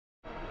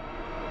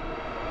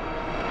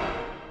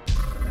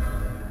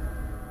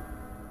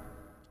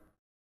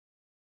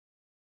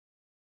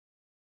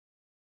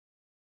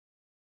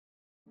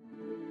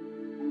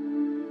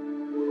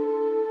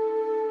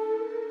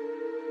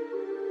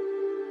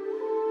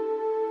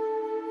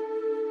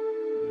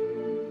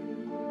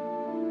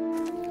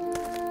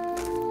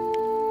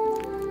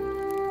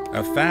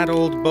A fat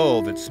old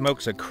bull that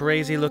smokes a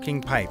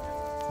crazy-looking pipe,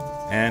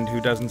 and who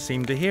doesn't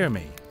seem to hear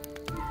me,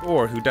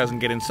 or who doesn't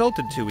get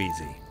insulted too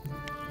easy.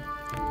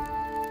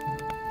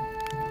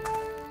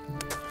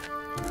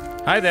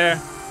 Hi there.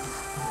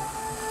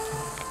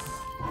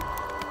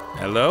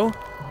 Hello?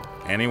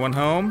 Anyone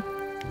home?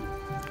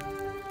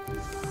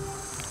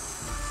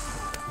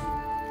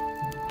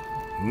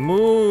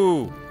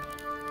 Moo!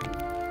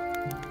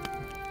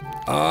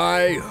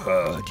 I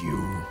heard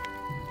you.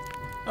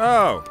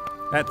 Oh,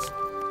 that's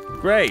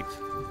great.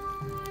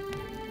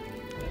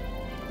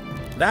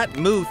 That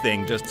moo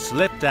thing just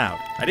slipped out.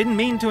 I didn't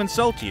mean to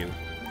insult you.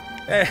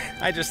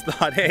 I just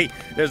thought, hey,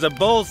 there's a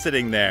bull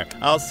sitting there.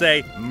 I'll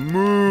say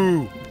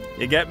moo.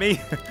 You get me?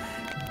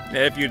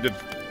 If you'd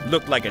have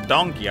looked like a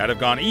donkey, I'd have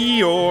gone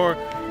Eeyore.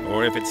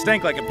 Or if it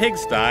stank like a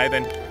pigsty,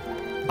 then...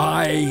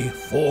 I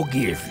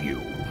forgive you.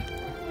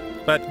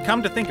 But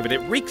come to think of it,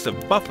 it reeks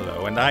of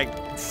buffalo, and I...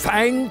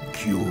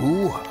 Thank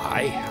you.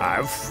 I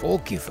have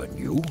forgiven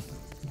you.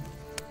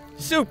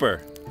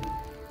 Super!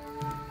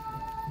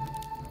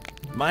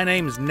 My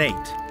name's Nate,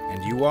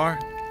 and you are?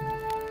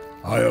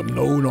 I am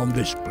known on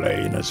this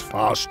plane as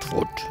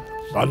Fastfoot,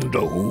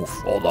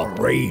 Thunderhoof, or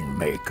the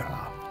Rainmaker.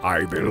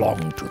 I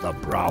belong to the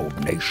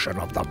proud nation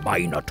of the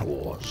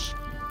Minotaurs.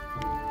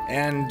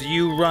 And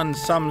you run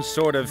some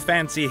sort of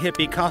fancy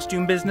hippie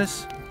costume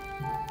business?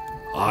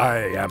 I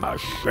am a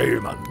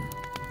shaman.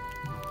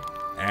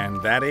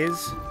 And that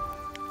is?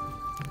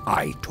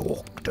 I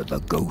talk to the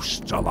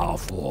ghosts of our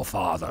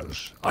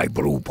forefathers. I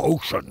brew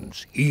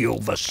potions, heal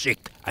the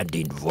sick, and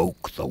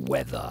invoke the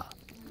weather.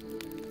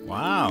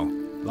 Wow,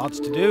 lots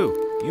to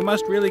do. You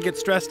must really get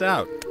stressed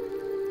out.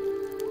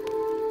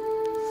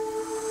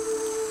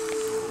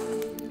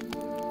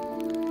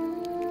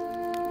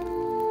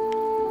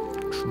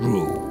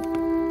 True.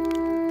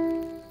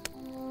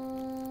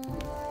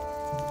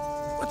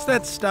 What's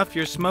that stuff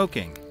you're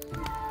smoking?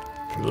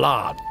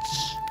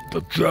 Plants. To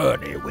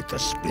journey with the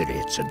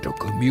spirits and to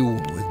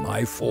commune with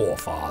my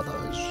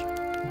forefathers.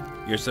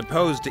 You're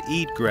supposed to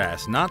eat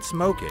grass, not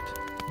smoke it.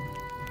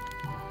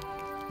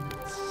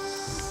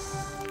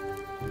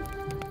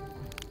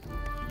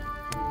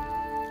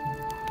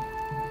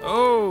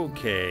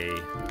 Okay.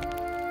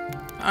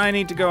 I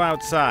need to go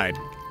outside.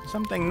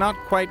 Something not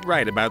quite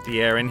right about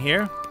the air in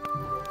here.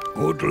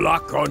 Good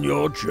luck on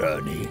your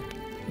journey.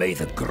 May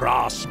the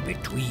grass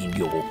between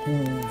your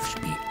hooves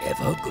be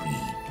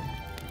evergreen.